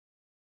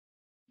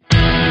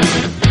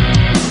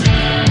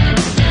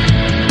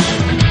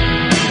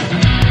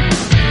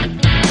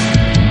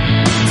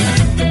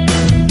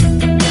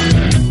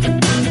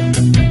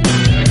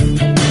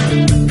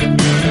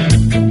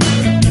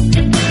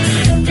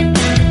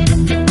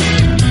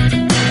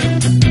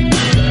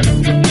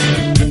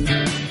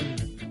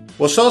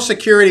Well, Social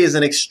Security is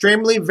an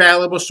extremely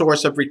valuable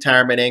source of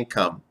retirement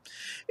income.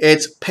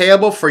 It's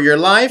payable for your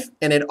life,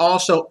 and it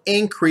also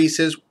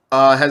increases,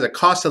 has a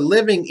cost of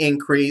living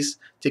increase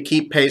to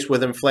keep pace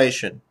with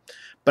inflation.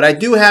 But I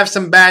do have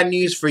some bad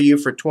news for you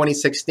for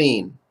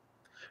 2016.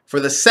 For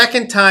the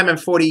second time in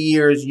 40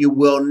 years, you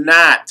will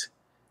not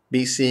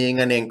be seeing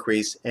an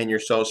increase in your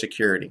Social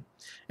Security.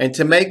 And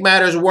to make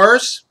matters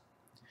worse,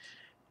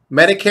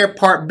 Medicare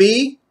Part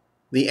B,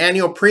 the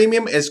annual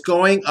premium is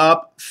going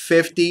up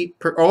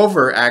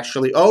over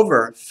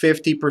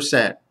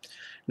 50%.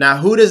 Now,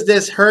 who does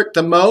this hurt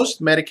the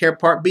most? Medicare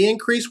Part B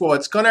increase? Well,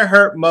 it's going to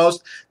hurt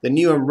most the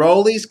new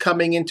enrollees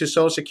coming into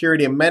Social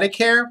Security and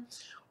Medicare,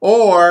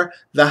 or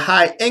the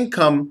high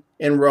income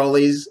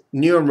enrollees,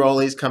 new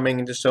enrollees coming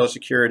into Social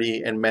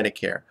Security and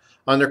Medicare.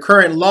 Under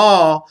current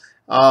law,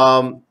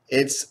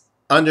 it's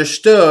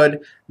understood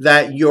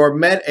that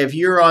if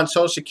you're on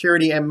Social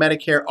Security and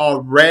Medicare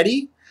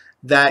already,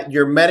 that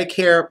your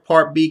Medicare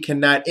Part B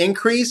cannot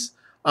increase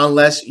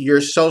unless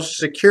your Social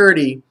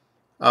Security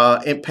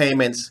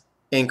payments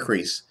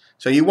increase.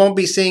 So you won't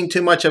be seeing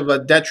too much of a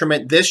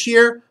detriment this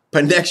year,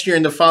 but next year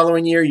and the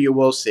following year you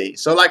will see.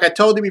 So like I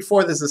told you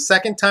before, this is the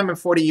second time in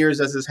 40 years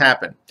this has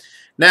happened.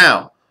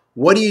 Now,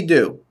 what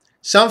do?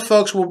 Some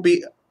folks will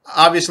be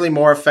obviously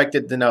more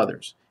affected than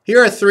others.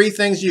 Here are 3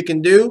 things you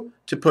can do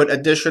to put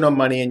additional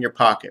money in your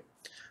pocket.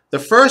 The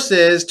first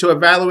is to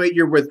evaluate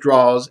your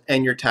withdrawals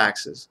and your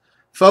taxes.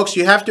 Folks,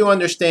 you have to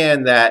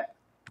understand that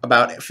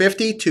about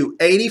 50 to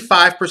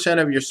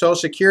 85% of your Social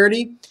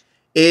Security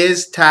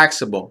is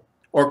taxable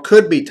or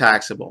could be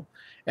taxable.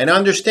 And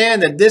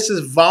understand that this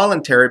is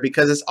voluntary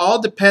because it's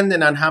all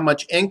dependent on how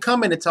much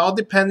income, and it's all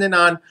dependent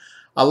on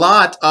a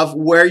lot of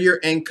where your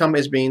income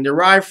is being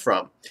derived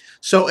from.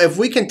 So if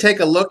we can take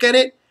a look at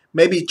it,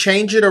 maybe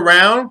change it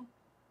around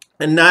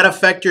and not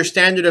affect your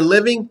standard of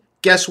living,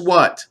 guess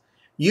what?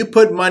 You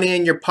put money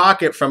in your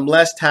pocket from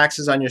less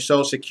taxes on your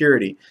Social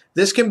Security.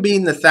 This can be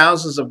in the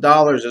thousands of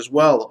dollars as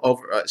well,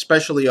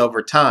 especially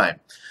over time.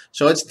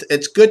 So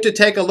it's good to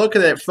take a look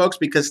at it, folks,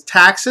 because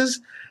taxes,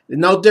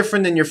 no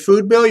different than your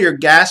food bill, your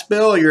gas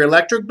bill, or your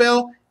electric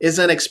bill, is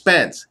an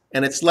expense,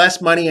 and it's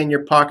less money in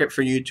your pocket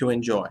for you to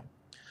enjoy.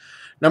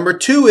 Number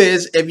 2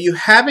 is, if you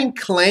haven't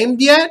claimed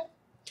yet,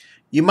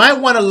 you might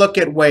want to look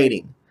at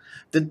waiting.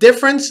 The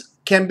difference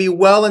can be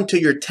well into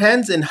your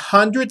tens and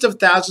hundreds of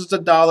thousands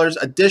of dollars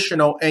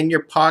additional in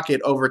your pocket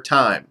over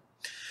time.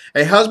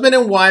 A husband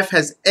and wife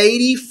has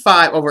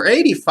over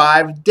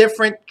 85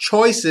 different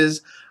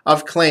choices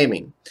of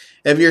claiming.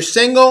 If you're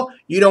single,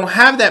 you don't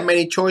have that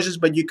many choices,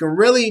 but you can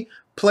really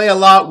play a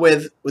lot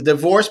with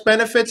divorce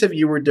benefits if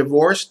you were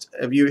divorced,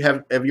 if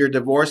you're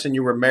divorced and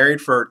you were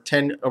married for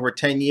over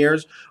 10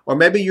 years, or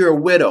maybe you're a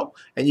widow,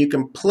 and you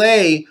can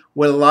play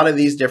with a lot of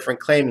these different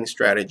claiming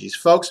strategies.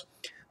 Folks,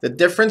 the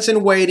difference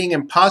in waiting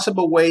and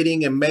possible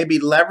waiting and maybe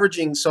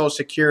leveraging Social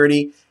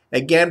Security,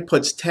 again,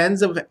 puts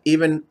tens of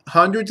even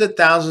hundreds of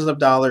thousands of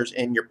dollars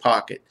in your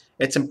pocket.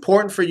 It's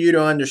important for you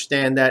to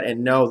understand that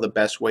and know the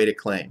best way to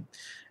claim.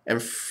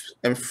 And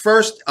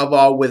first of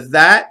all, with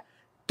that,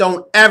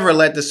 don't ever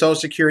let the Social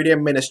Security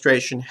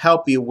Administration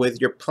help you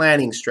with your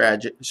planning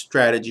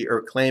strategy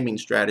or claiming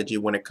strategy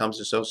when it comes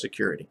to Social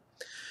Security.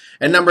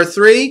 And number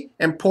 3,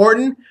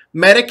 important,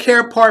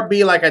 Medicare Part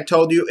B, like I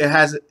told you,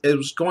 it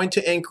was going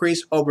to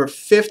increase over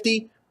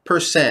 50%.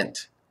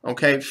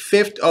 Okay,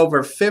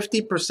 over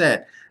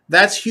 50%.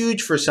 That's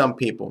huge for some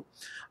people.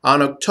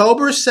 On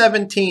October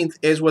 17th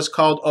is what's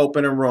called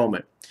open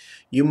enrollment.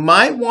 You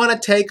might want to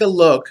take a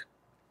look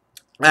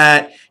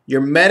at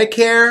your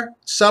Medicare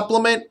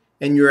supplement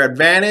and your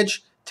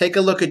Advantage. Take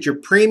a look at your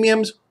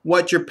premiums,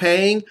 what you're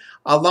paying.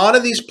 A lot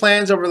of these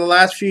plans over the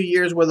last few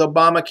years with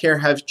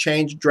Obamacare have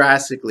changed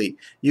drastically.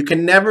 You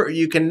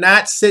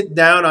cannot sit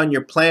down on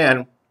your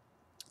plan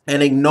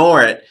and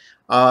ignore it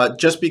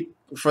just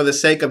for the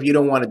sake of you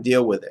don't want to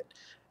deal with it.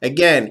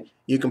 Again,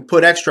 you can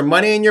put extra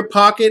money in your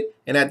pocket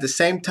and at the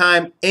same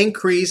time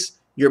increase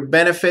your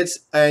benefits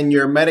and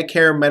your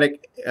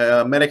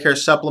Medicare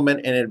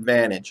supplement and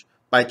Advantage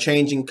by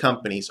changing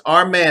companies.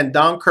 Our man,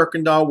 Don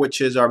Kirkendall,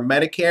 which is our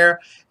Medicare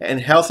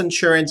and health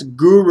insurance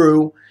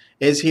guru,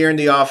 is here in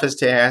the office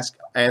to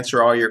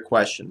answer all your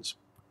questions.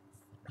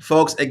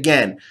 Folks,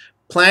 again,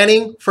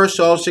 planning for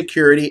Social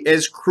Security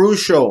is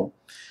crucial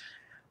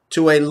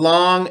to a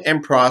long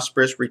and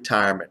prosperous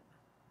retirement.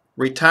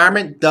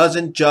 Retirement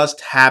doesn't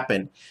just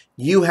happen.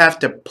 You have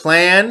to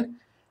plan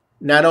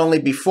not only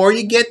before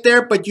you get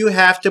there, but you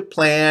have to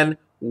plan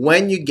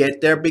when you get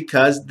there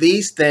because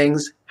these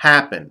things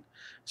happen.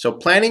 So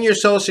planning your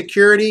Social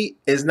Security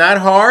is not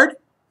hard.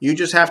 You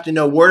just have to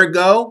know where to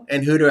go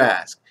and who to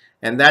ask.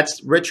 And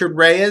that's Richard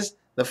Reyes,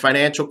 the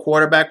financial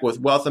quarterback with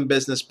Wealth and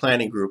Business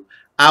Planning Group.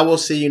 I will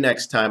see you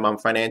next time on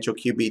Financial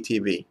QB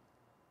TV.